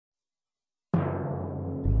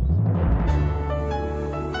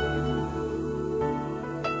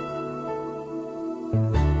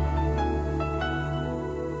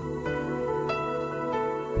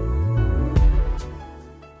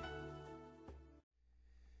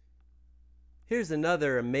Here's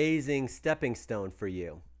another amazing stepping stone for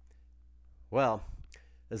you. Well,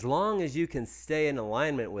 as long as you can stay in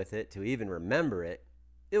alignment with it to even remember it,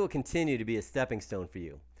 it will continue to be a stepping stone for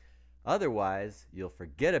you. Otherwise, you'll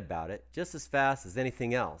forget about it just as fast as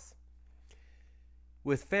anything else.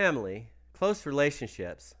 With family, close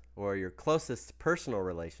relationships, or your closest personal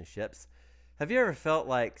relationships, have you ever felt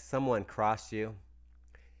like someone crossed you?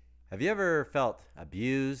 Have you ever felt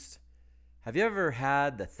abused? Have you ever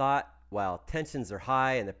had the thought while tensions are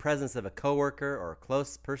high in the presence of a coworker or a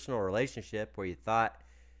close personal relationship where you thought,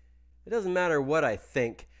 it doesn't matter what I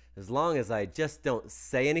think as long as I just don't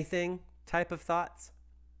say anything type of thoughts?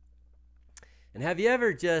 And have you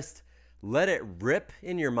ever just let it rip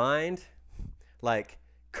in your mind, like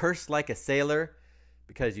curse like a sailor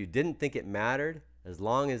because you didn't think it mattered as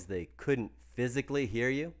long as they couldn't physically hear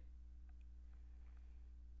you?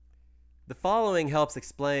 The following helps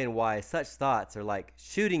explain why such thoughts are like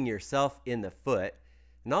shooting yourself in the foot,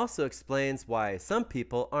 and also explains why some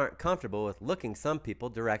people aren't comfortable with looking some people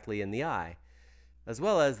directly in the eye, as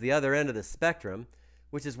well as the other end of the spectrum,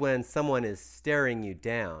 which is when someone is staring you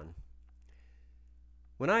down.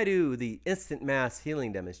 When I do the instant mass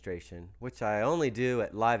healing demonstration, which I only do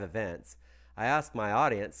at live events, I ask my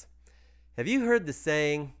audience, have you heard the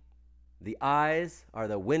saying, the eyes are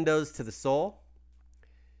the windows to the soul?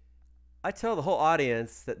 I tell the whole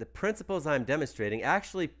audience that the principles I'm demonstrating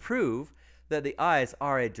actually prove that the eyes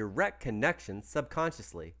are a direct connection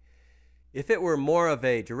subconsciously. If it were more of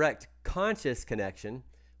a direct conscious connection,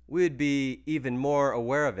 we would be even more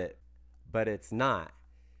aware of it, but it's not.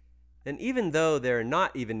 And even though they're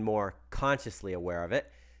not even more consciously aware of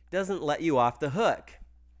it, it doesn't let you off the hook,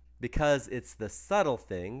 because it's the subtle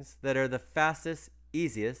things that are the fastest,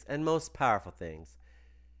 easiest, and most powerful things.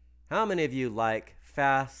 How many of you like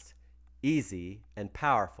fast, easy, and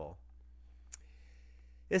powerful?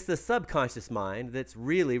 It's the subconscious mind that's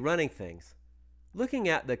really running things. Looking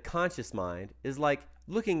at the conscious mind is like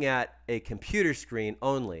looking at a computer screen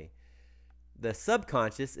only. The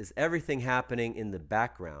subconscious is everything happening in the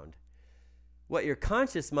background. What your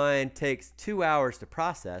conscious mind takes 2 hours to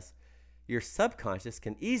process, your subconscious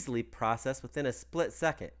can easily process within a split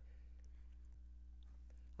second.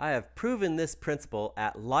 I have proven this principle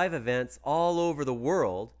at live events all over the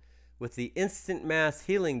world with the instant mass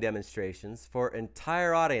healing demonstrations for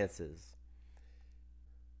entire audiences.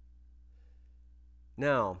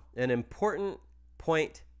 Now, an important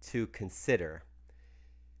point to consider.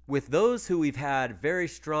 With those who we've had very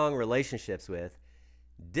strong relationships with,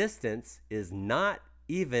 distance is not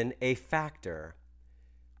even a factor.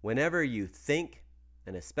 Whenever you think,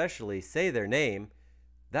 and especially say their name,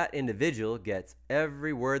 that individual gets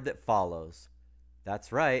every word that follows.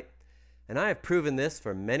 That's right. And I have proven this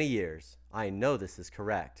for many years. I know this is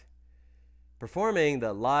correct. Performing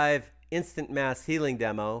the live instant mass healing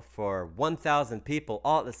demo for 1,000 people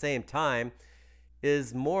all at the same time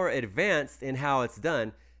is more advanced in how it's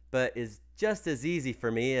done, but is just as easy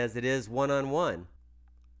for me as it is one-on-one.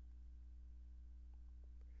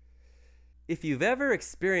 If you've ever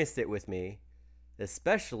experienced it with me,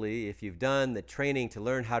 especially if you've done the training to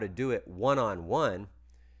learn how to do it one-on-one,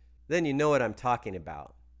 then you know what I'm talking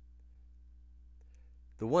about.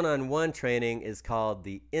 The one-on-one training is called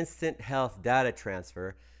the Instant Health Data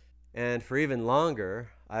Transfer, and for even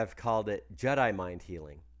longer, I've called it Jedi Mind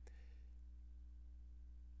Healing.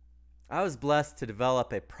 I was blessed to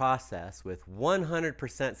develop a process with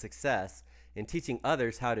 100% success in teaching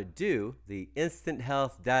others how to do the Instant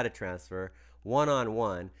Health Data Transfer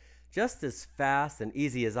one-on-one just as fast and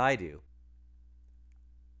easy as I do.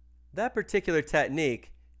 That particular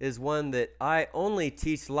technique is one that I only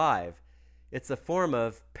teach live. It's a form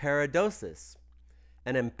of paradosis,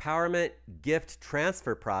 an empowerment gift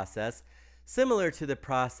transfer process similar to the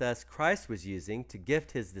process Christ was using to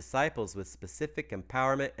gift his disciples with specific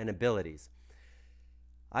empowerment and abilities.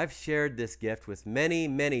 I've shared this gift with many,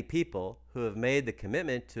 many people who have made the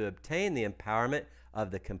commitment to obtain the empowerment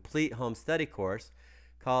of the complete home study course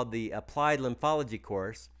called the Applied Lymphology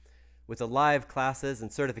course with the live classes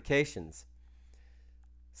and certifications.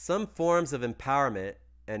 Some forms of empowerment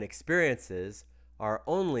and experiences are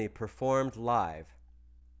only performed live.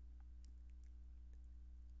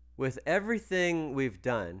 With everything we've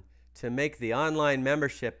done to make the online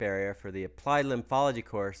membership area for the Applied Lymphology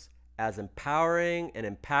course as empowering and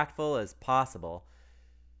impactful as possible,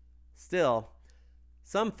 still,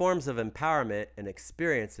 some forms of empowerment and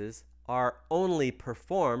experiences are only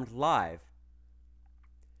performed live.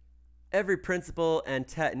 Every principle and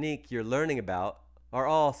technique you're learning about are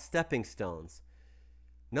all stepping stones.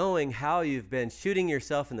 Knowing how you've been shooting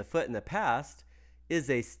yourself in the foot in the past is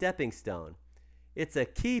a stepping stone. It's a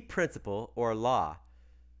key principle or law.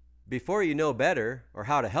 Before you know better or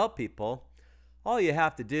how to help people, all you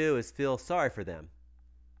have to do is feel sorry for them.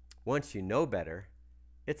 Once you know better,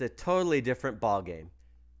 it's a totally different ballgame.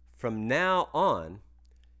 From now on,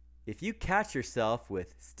 if you catch yourself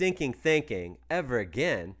with stinking thinking ever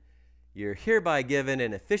again, you're hereby given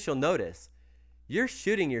an official notice. You're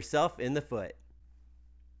shooting yourself in the foot.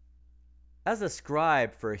 As a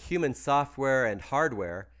scribe for human software and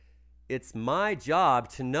hardware, it's my job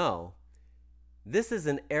to know. This is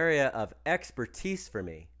an area of expertise for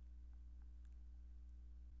me.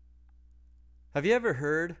 Have you ever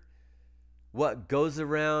heard, "What goes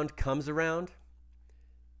around comes around"?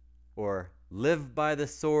 Or "Live by the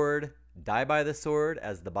sword, die by the sword,"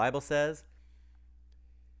 as the Bible says?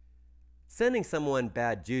 Sending someone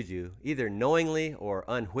bad juju, either knowingly or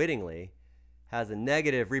unwittingly, has a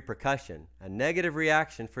negative repercussion, a negative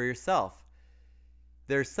reaction for yourself.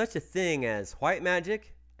 There's such a thing as white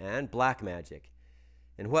magic and black magic.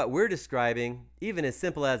 And what we're describing, even as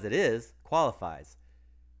simple as it is, qualifies.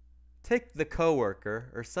 Take the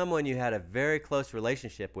coworker or someone you had a very close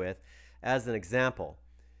relationship with as an example.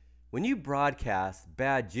 When you broadcast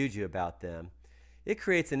bad juju about them, it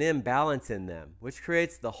creates an imbalance in them, which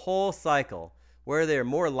creates the whole cycle where they are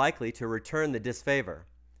more likely to return the disfavor.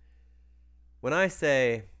 When I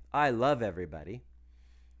say, "I love everybody,"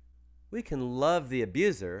 we can love the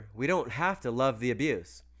abuser. We don't have to love the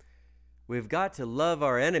abuse. We've got to love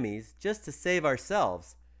our enemies just to save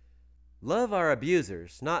ourselves. Love our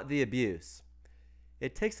abusers, not the abuse.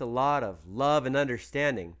 It takes a lot of love and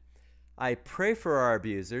understanding. I pray for our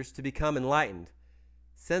abusers to become enlightened.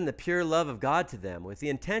 Send the pure love of God to them with the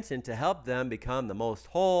intention to help them become the most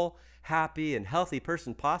whole, happy, and healthy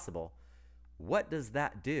person possible. What does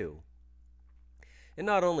that do? It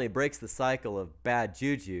not only breaks the cycle of bad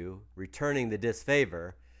juju returning the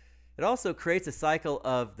disfavor, it also creates a cycle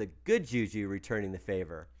of the good juju returning the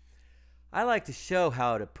favor. I like to show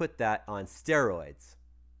how to put that on steroids.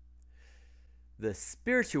 The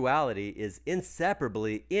spirituality is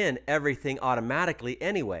inseparably in everything automatically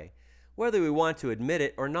anyway, whether we want to admit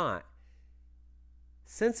it or not.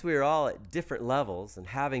 Since we are all at different levels and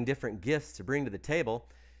having different gifts to bring to the table,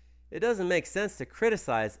 it doesn't make sense to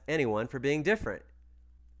criticize anyone for being different.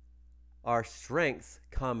 Our strengths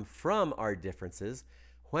come from our differences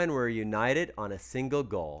when we're united on a single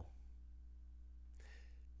goal.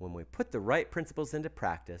 When we put the right principles into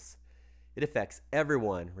practice, it affects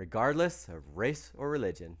everyone, regardless of race or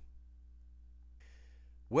religion.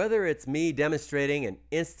 Whether it's me demonstrating an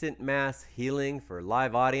instant mass healing for a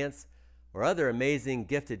live audience, or other amazing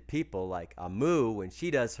gifted people like Amu when she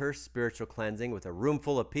does her spiritual cleansing with a room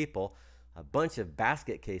full of people, a bunch of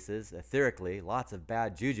basket cases, etherically, lots of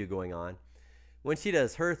bad juju going on. When she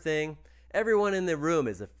does her thing, everyone in the room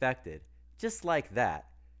is affected, just like that.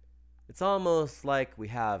 It's almost like we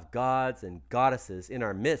have gods and goddesses in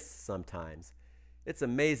our midst sometimes. It's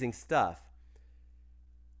amazing stuff.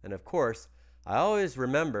 And of course, I always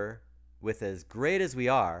remember, with as great as we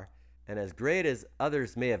are, and as great as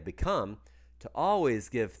others may have become, to always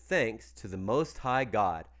give thanks to the Most High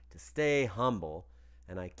God, to stay humble,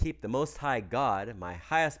 and I keep the Most High God my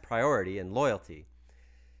highest priority and loyalty.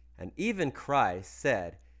 And even Christ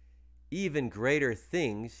said, "Even greater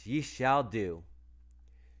things ye shall do."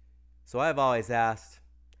 So I've always asked,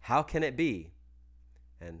 how can it be?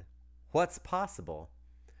 And what's possible?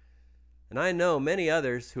 And I know many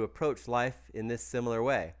others who approach life in this similar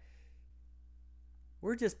way.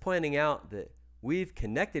 We're just pointing out that we've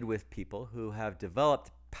connected with people who have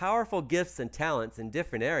developed powerful gifts and talents in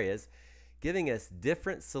different areas, giving us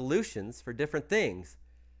different solutions for different things.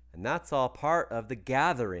 And that's all part of the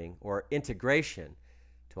gathering or integration,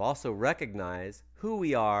 to also recognize who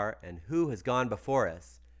we are and who has gone before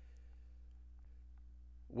us.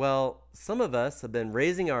 Well, some of us have been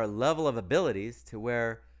raising our level of abilities to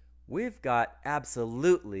where we've got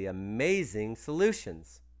absolutely amazing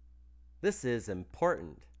solutions. This is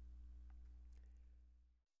important.